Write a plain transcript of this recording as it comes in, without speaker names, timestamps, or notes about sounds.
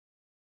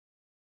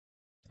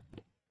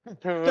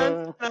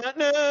Dun, dun,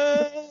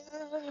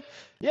 dun.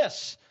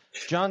 Yes,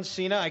 John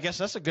Cena. I guess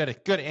that's a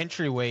good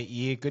entryway.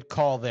 E, good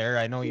call there.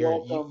 I know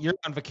you're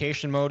on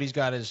vacation mode. He's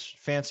got his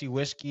fancy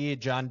whiskey.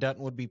 John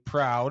Dutton would be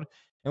proud.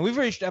 And we've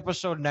reached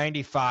episode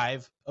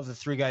 95 of the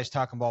Three Guys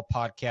Talking Ball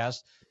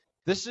podcast.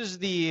 This is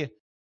the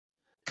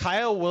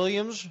Kyle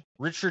Williams,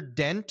 Richard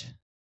Dent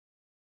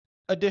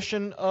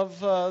edition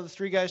of the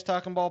Three Guys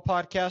Talking Ball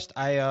podcast.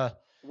 I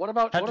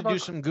had to do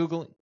some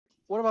Googling.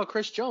 What about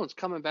Chris Jones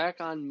coming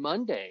back on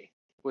Monday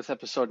with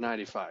episode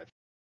 95?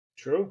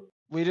 True.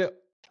 We don't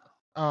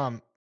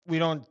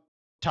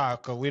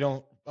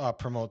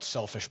promote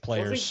selfish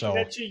players. So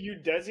Kenichi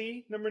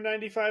Udeze number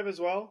 95 as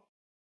well?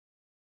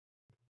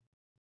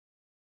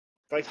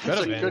 That's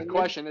a good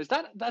question.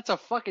 That's a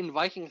fucking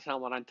Vikings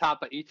helmet on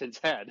top of Ethan's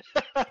head?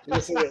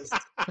 Yes, it is.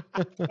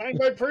 Signed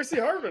by Percy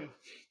Harvin.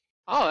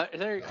 Oh,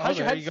 how's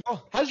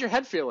your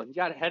head feeling? You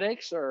got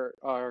headaches, or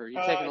are you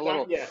taking a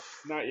little?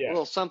 Not yet. A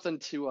little something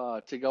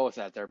to go with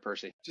that, there,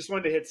 Percy. Just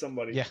wanted to hit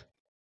somebody. Yeah.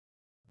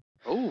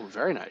 Oh,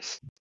 very nice.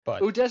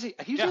 But Udeze,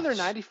 he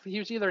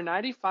was either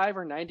 95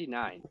 or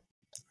 99.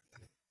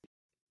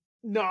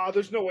 No,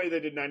 there's no way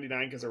they did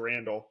 99 because of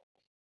Randall.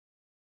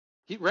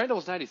 Randall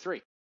was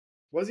 93.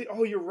 Was he?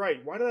 Oh, you're right.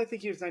 Why did I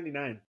think he was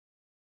 99?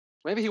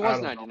 Maybe he was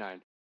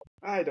 99.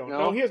 I don't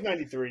know. He was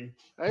 93.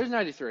 He was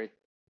 93.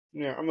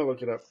 Yeah, I'm gonna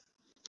look it up.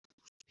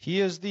 He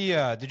is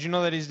the. Did you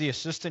know that he's the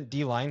assistant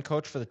D-line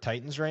coach for the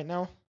Titans right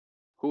now?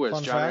 Who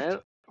is John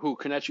Randall? Who,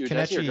 Kenichi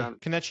Udeze?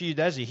 Kenichi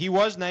Udeze. He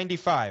was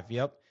 95.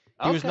 Yep.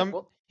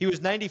 He was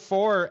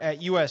 94 at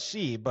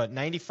USC, but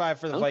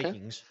 95 for the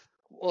Vikings.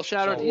 Well,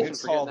 shout out to Ethan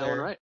for getting that one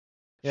right.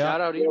 Yeah.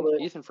 Shout out to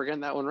Ethan for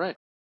getting that one right.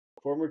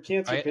 Former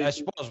cancer patient. I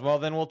suppose. Well,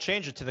 then we'll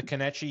change it to the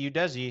Kenichi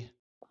Udeze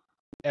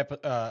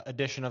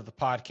edition of the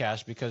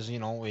podcast because,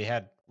 we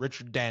had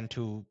Richard Dent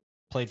who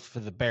played for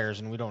the Bears,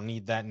 and we don't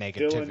need that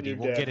negativity.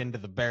 We'll get into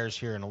the Bears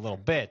here in a little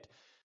bit.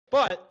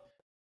 But,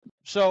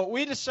 so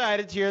we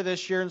decided here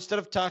this year, instead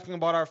of talking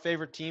about our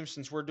favorite team,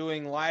 since we're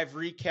doing live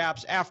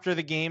recaps after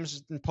the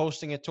games and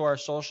posting it to our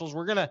socials,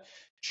 we're going to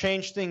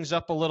change things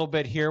up a little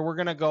bit here. We're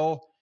going to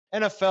go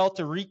NFL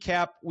to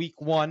recap week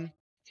 1.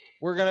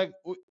 We're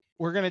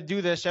going to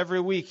do this every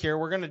week here.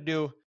 We're going to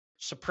do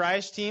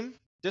surprise team,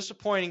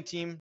 disappointing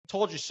team,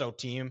 told you so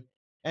team.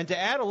 And to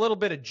add a little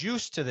bit of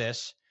juice to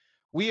this,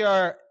 we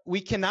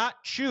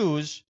cannot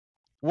choose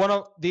one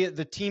of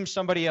the team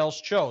somebody else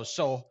chose.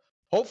 So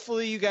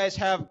hopefully you guys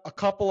have a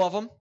couple of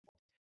them,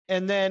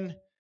 and then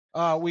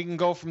we can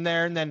go from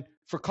there. And then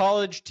for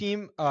college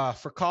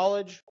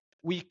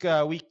week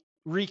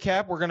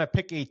recap, we're going to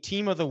pick a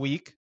team of the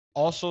week.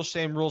 Also,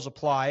 same rules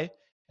apply.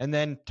 And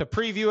then to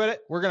preview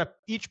it, we're going to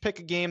each pick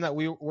a game that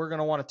we're going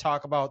to want to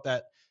talk about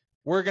that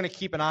we're going to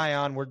keep an eye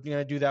on. We're going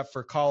to do that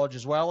for college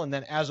as well. And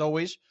then, as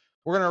always,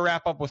 we're going to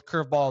wrap up with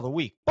Curveball of the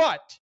Week.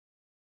 But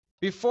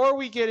before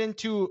we get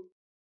into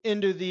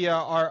the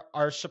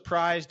our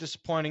surprise,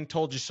 disappointing,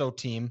 told you so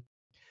team,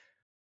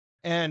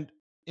 and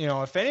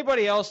if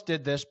anybody else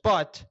did this,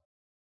 but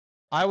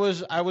I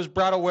was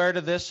brought aware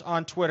to this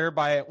on Twitter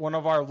by one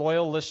of our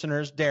loyal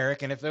listeners,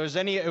 Derek. And if there was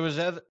any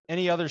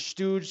other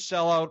stooge,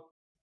 sellout,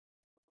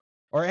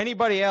 or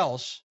anybody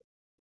else,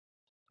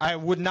 I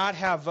would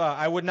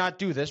not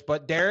do this.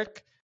 But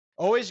Derek,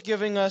 always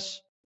giving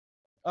us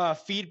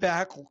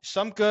feedback,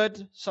 some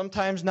good,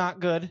 sometimes not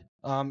good.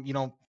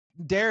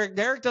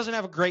 Derek doesn't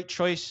have a great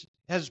choice,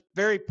 has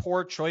very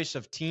poor choice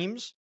of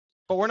teams,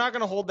 but we're not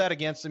going to hold that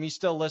against him. He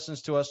still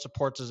listens to us,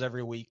 supports us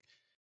every week.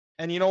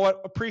 And you know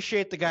what?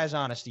 Appreciate the guy's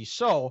honesty.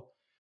 So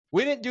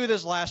we didn't do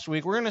this last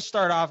week. We're going to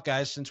start off,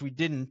 guys, since we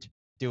didn't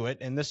do it,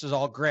 and this is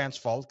all Grant's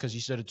fault because he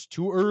said it's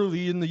too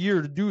early in the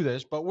year to do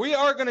this, but we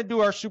are going to do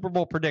our Super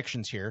Bowl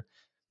predictions here.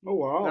 Oh,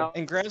 wow. Now,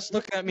 and Grant's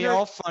looking at me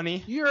all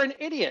funny. You're an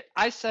idiot.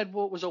 I said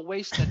what was a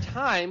waste of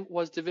time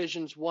was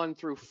divisions 1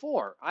 through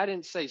 4. I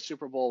didn't say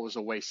Super Bowl was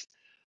a waste,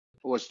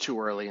 was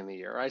too early in the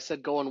year. I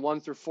said going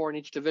 1 through 4 in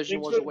each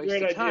division was a waste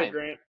of time. Idea,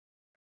 Grant.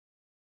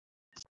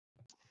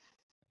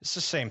 It's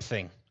the same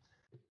thing.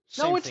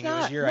 No, it's not.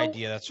 It was your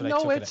idea. That's what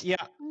I took it. Yeah.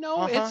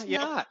 No, it's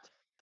not.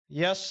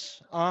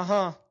 Yes.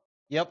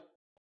 Yep.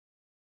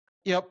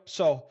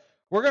 So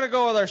we're gonna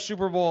go with our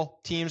Super Bowl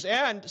teams,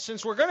 and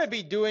since we're gonna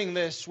be doing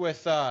this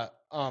with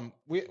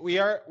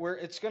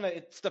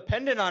it's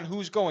dependent on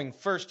who's going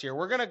first here.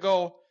 We're gonna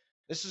go.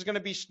 This is gonna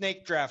be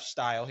snake draft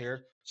style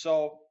here.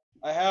 So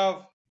I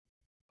have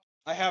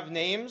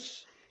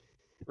names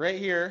right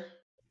here.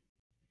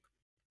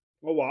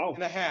 Oh, wow.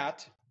 In a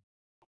hat.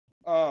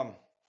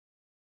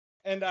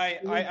 And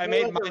I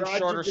made mine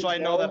shorter so I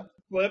know that.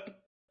 Flip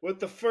with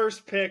the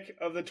first pick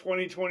of the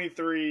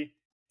 2023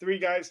 Three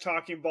Guys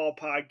Talking Ball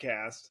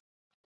podcast.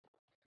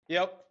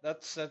 Yep,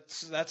 that's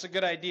a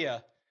good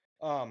idea.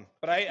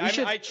 But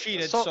I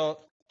cheated, so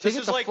this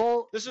is like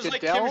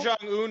Kim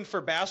Jong-un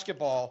for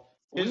basketball.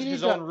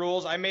 His own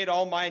rules. I made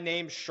all my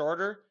names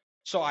shorter,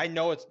 so I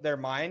know they're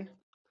mine.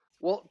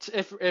 Well,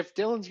 if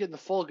Dylan's getting the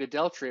full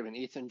Goodell treatment,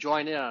 Ethan,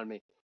 join in on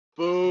me.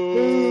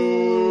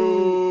 Boo!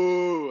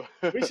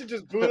 We should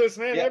just boo this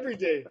man every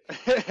day.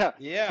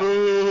 Yeah.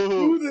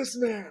 Boo this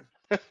man.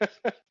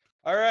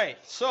 All right.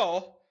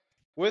 So,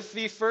 with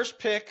the first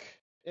pick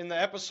in the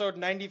episode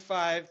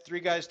 95, Three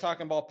Guys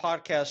Talking About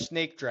podcast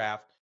snake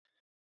draft,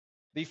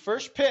 the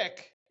first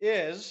pick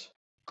is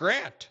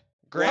Grant.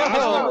 Grant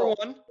is number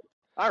one.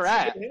 All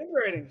right. Good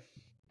handwriting.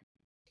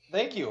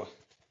 Thank you.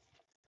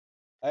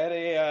 I had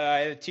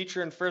a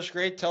teacher in first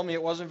grade tell me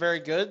it wasn't very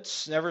good.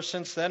 Ever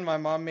since then, my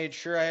mom made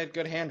sure I had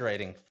good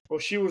handwriting. Well,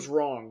 she was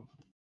wrong.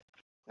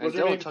 Was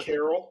her Dylan name took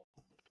Carol?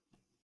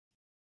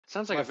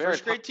 Sounds like My a very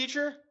first grade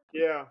teacher?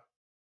 Yeah.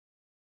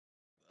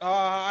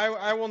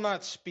 I will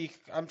not speak.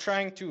 I'm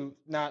trying to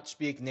not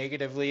speak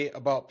negatively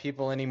about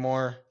people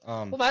anymore.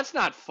 Well, that's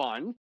not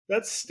fun.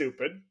 That's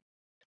stupid.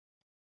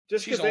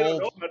 Just She's because they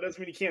don't old. know that doesn't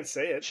mean you can't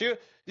say it. The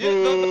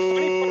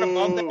funny part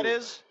about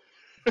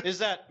that is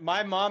that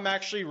my mom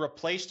actually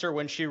replaced her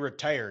when she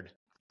retired.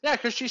 Yeah,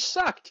 because she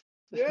sucked.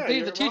 Yeah, Being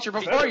your the teacher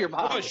mom- before your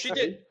mom. No, she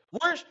did.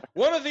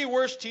 One of the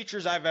worst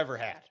teachers I've ever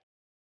had.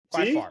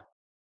 By See? far.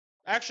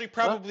 Actually,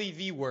 probably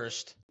the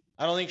worst.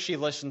 I don't think she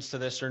listens to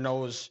this or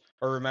knows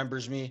or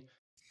remembers me.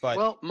 But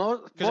Well,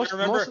 because I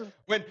remember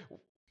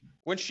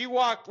when she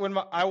walked,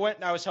 I went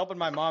and I was helping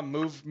my mom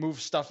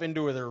move stuff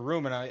into her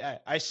room, and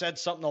I said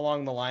something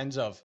along the lines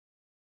of,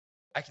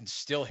 I can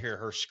still hear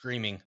her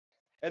screaming.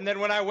 And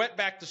then when I went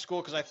back to school,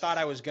 because I thought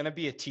I was going to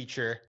be a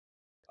teacher,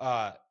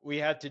 we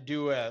had to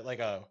do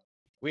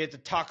we had to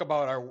talk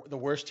about the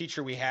worst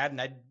teacher we had,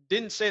 and I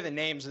didn't say the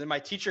names. And then my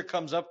teacher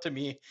comes up to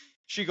me.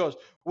 She goes,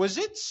 "Was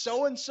it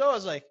so and so?" I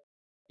was like,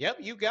 "Yep,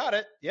 you got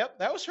it. Yep,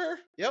 that was her.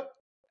 Yep."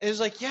 It was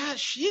like, yeah,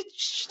 she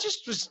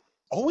just was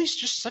always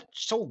just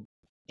so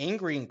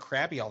angry and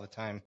crabby all the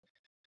time.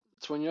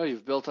 it's when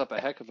you've built up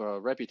a heck of a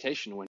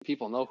reputation when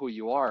people know who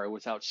you are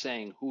without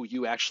saying who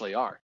you actually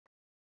are.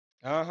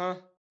 Uh-huh.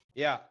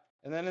 Yeah.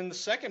 And then in the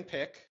second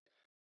pick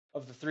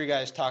of the Three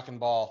Guys Talking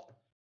Ball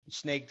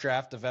snake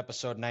draft of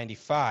episode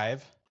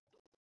 95,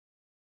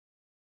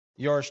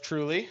 yours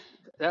truly.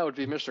 That would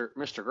be Mr.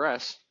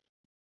 Gress.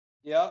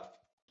 Yep.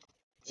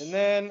 And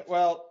then,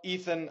 well,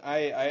 Ethan,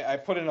 I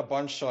put in a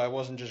bunch, so I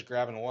wasn't just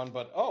grabbing one,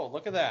 but oh,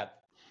 look at that.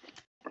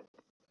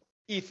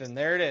 Ethan,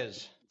 there it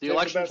is. The Take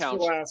election best for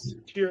counts. last.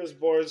 Cheers,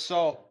 boys.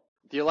 So,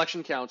 The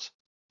election counts.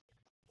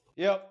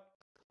 yep.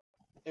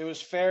 It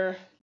was fair.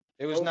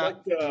 It was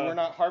not, we were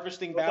not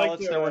harvesting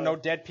ballots. There were no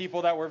dead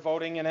people that were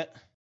voting in it.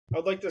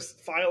 I'd like to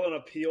file an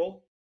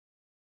appeal.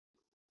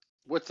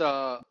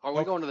 Are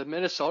we going to the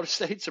Minnesota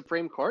State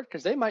Supreme Court?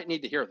 Because they might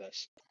need to hear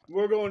this.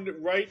 We're going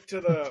right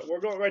to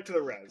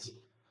the res.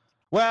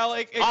 Well,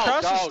 it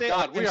crosses state.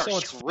 God, we are so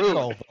it's screwed.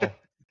 federal, though.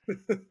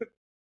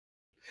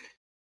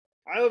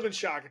 I live in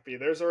Shakopee.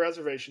 There's a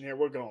reservation here.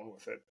 We're going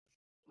with it.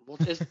 Well,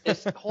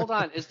 hold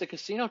on. Is the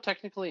casino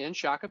technically in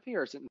Shakopee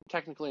or is it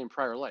technically in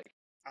Prior Lake?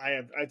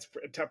 It's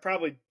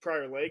probably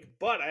Prior Lake,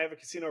 but I have a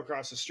casino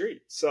across the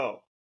street.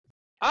 So.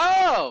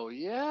 Oh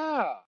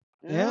yeah.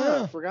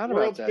 Yeah. I forgot about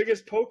World's that.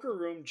 biggest poker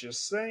room.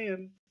 Just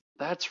saying.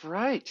 That's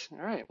right. All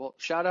right. Well,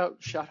 shout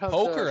out.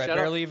 Poker, I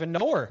barely even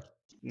know her.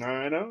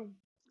 I know.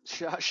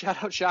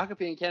 Shout out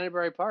Shakopee and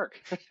Canterbury Park.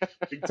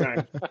 Big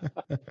time.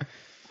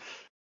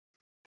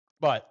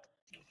 But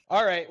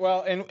all right,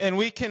 well, and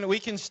we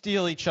can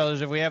steal each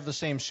other's if we have the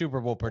same Super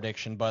Bowl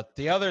prediction, but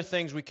the other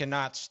things we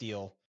cannot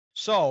steal.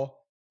 So,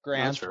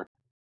 Grant, Sure.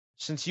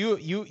 since you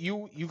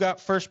got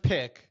first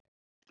pick,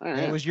 All and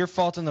right. it was your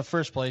fault in the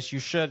first place, we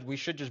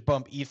should just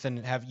bump Ethan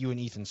and have you and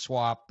Ethan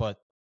swap, but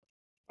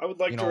I would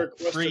like to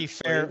request free a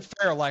fair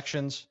trade.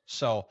 elections.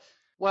 So,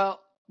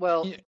 Well.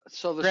 Yeah,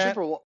 So the Grant,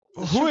 Super Bowl.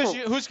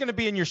 who's going to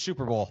be in your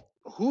Super Bowl?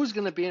 Who's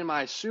going to be in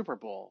my Super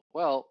Bowl?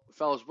 Well,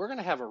 fellas, we're going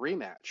to have a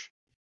rematch.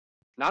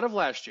 Not of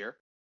last year,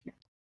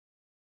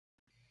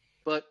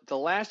 but the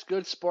last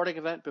good sporting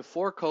event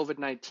before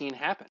COVID-19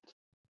 happened.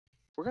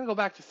 We're going to go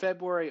back to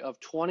February of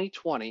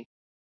 2020.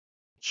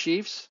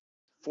 Chiefs,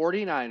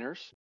 49ers.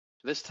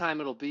 This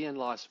time it'll be in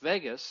Las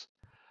Vegas,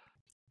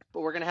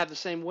 but we're going to have the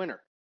same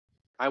winner.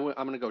 I'm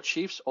going to go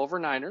Chiefs over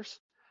Niners.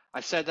 I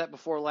said that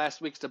before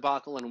last week's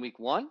debacle in week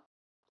 1.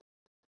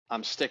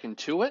 I'm sticking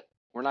to it.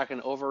 We're not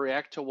going to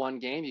overreact to one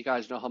game. You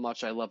guys know how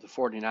much I love the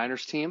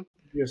 49ers team.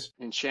 Yes.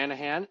 And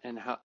Shanahan, and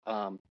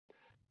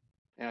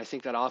I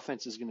think that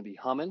offense is going to be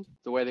humming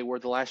the way they were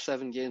the last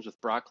 7 games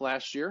with Brock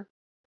last year.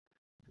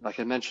 Like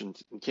I mentioned,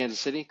 in Kansas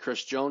City,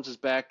 Chris Jones is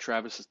back.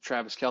 Travis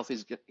Kelce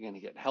is going to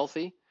get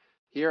healthy.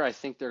 Here, I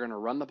think they're going to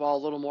run the ball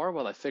a little more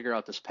while they figure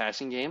out this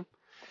passing game.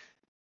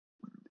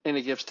 And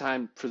it gives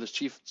time for the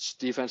Chiefs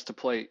defense to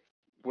play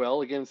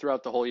well again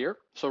throughout the whole year.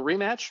 So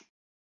rematch,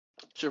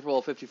 Super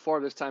Bowl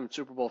 54, this time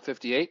Super Bowl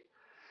 58.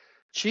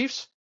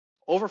 Chiefs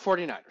over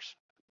 49ers.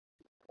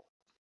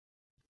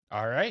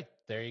 All right,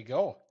 there you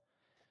go.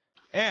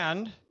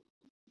 And,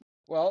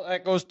 well,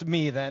 that goes to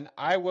me then.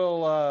 I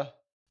will,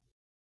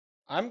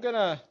 I'm going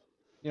to,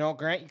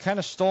 Grant, you kind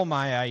of stole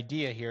my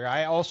idea here.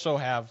 I also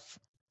have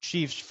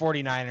Chiefs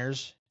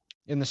 49ers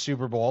in the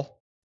Super Bowl.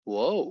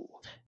 Whoa.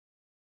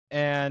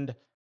 And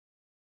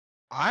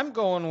I'm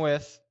going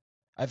with,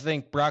 I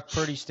think Brock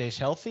Purdy stays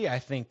healthy. I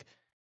think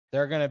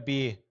they're going to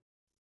be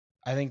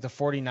I think the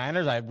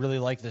 49ers, I really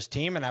like this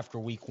team. And after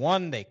week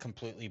 1, they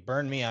completely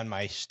burned me on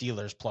my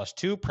Steelers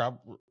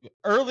 +2.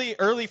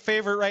 Early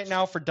favorite right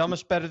now for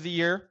dumbest bet of the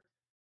year.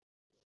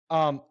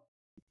 I'm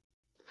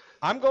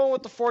going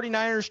with the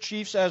 49ers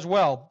Chiefs as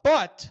well,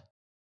 but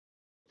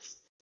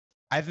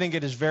I think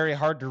it is very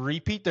hard to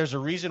repeat. There's a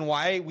reason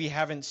why we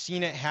haven't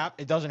seen it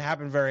happen. It doesn't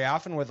happen very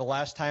often, where the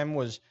last time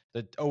was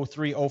the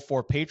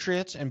 03-04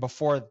 Patriots, and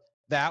before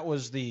that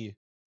was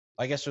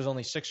I guess there's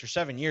only 6 or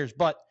 7 years,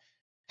 but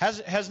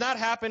has not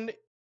happened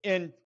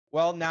in,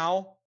 well,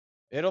 now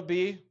it'll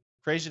be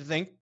crazy to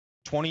think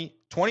 20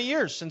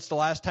 years since the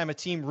last time a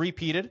team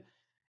repeated.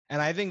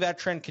 And I think that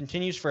trend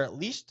continues for at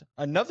least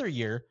another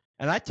year.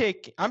 And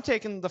I'm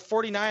taking the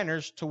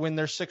 49ers to win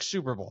their 6th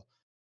Super Bowl.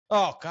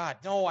 Oh God,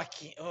 no, I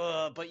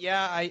can't. But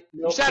yeah,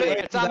 you said it.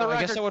 It's on the record.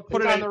 I guess I would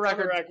put it on the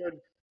record.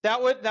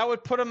 That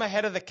would put them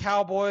ahead of the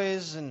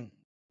Cowboys,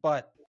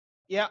 but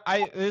yeah,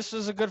 this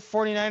is a good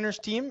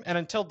 49ers team, and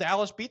until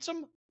Dallas beats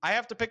them, I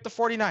have to pick the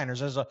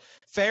 49ers as a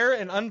fair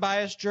and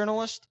unbiased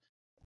journalist.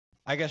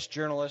 I guess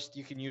journalist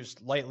you can use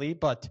lightly,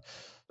 but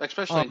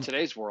especially in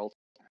today's world.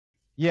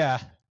 Yeah.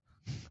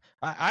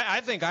 I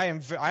think I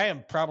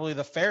am probably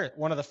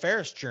one of the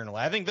fairest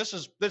journalists. I think this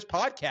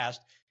podcast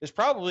is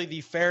probably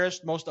the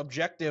fairest, most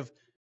objective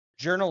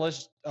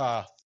journalist,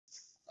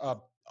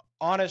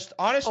 honest.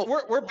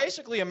 Oh, we're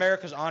basically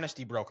America's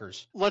honesty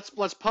brokers.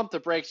 Let's pump the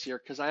brakes here,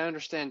 because I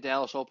understand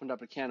Dallas opened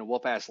up a can of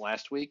whoop ass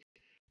last week,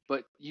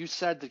 but you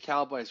said the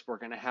Cowboys were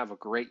going to have a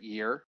great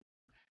year.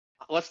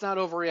 Let's not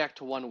overreact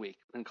to 1 week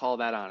and call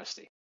that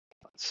honesty.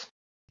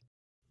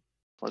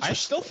 I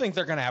still think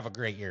they're going to have a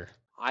great year.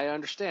 I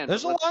understand.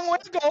 There's a long way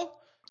to go.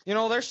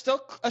 They're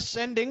still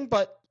ascending,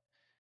 but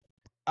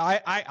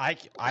I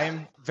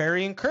am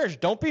very encouraged.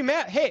 Don't be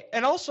mad. Hey,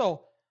 and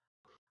also,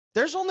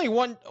 there's only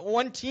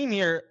one team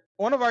here,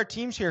 one of our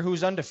teams here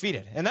who's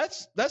undefeated, and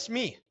that's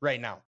me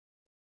right now.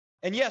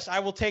 And yes, I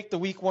will take the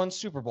Week 1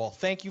 Super Bowl.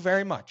 Thank you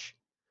very much.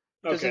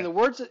 Because in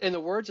the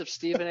words of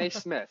Stephen A.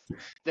 Smith,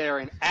 they're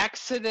an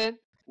accident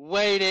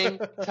waiting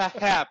to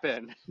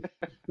happen.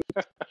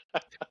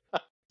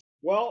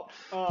 Well,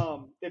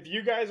 if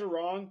you guys are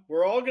wrong,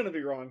 we're all going to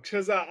be wrong,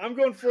 because I'm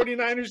going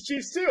 49ers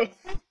Chiefs too.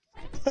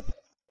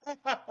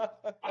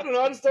 I don't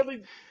know. I just don't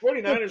think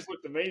 49ers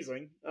looked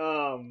amazing.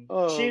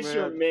 Chiefs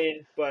are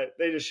main, but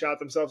they just shot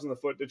themselves in the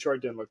foot.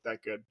 Detroit didn't look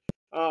that good.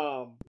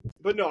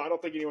 But no, I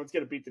don't think anyone's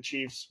going to beat the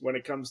Chiefs when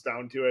it comes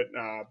down to it.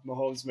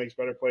 Mahomes makes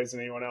better plays than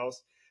anyone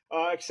else.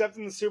 Except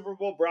in the Super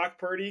Bowl, Brock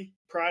Purdy,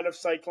 pride of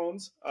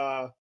Cyclones,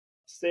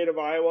 state of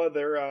Iowa,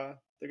 they're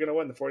going to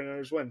win. The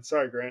 49ers win.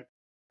 Sorry, Grant.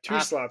 2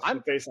 slaps in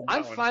the face on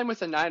that one. I'm fine with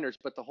the Niners,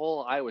 but the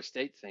whole Iowa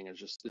State thing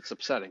is it's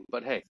upsetting.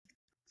 But hey,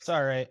 it's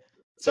all right.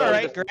 It's all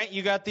right, Grant.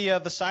 You got the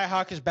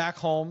Cyhawk is back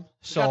home,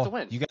 so you got the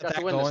win. You got that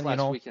the win going. This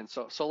last weekend,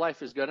 so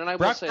life is good. And I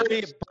will say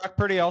Brock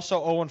Purdy also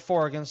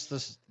 0-4 against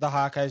the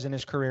Hawkeyes in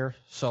his career.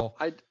 So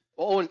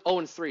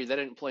 0-3. They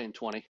didn't play in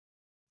 20.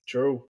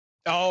 True.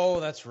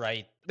 Oh, that's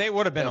right. They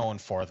would have been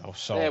 0-4 though.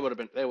 So they would have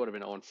been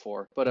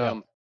 0-4. But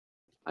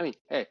I mean,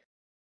 hey,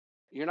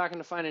 you're not going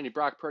to find any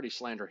Brock Purdy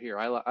slander here.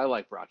 I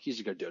like Brock. He's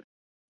a good dude.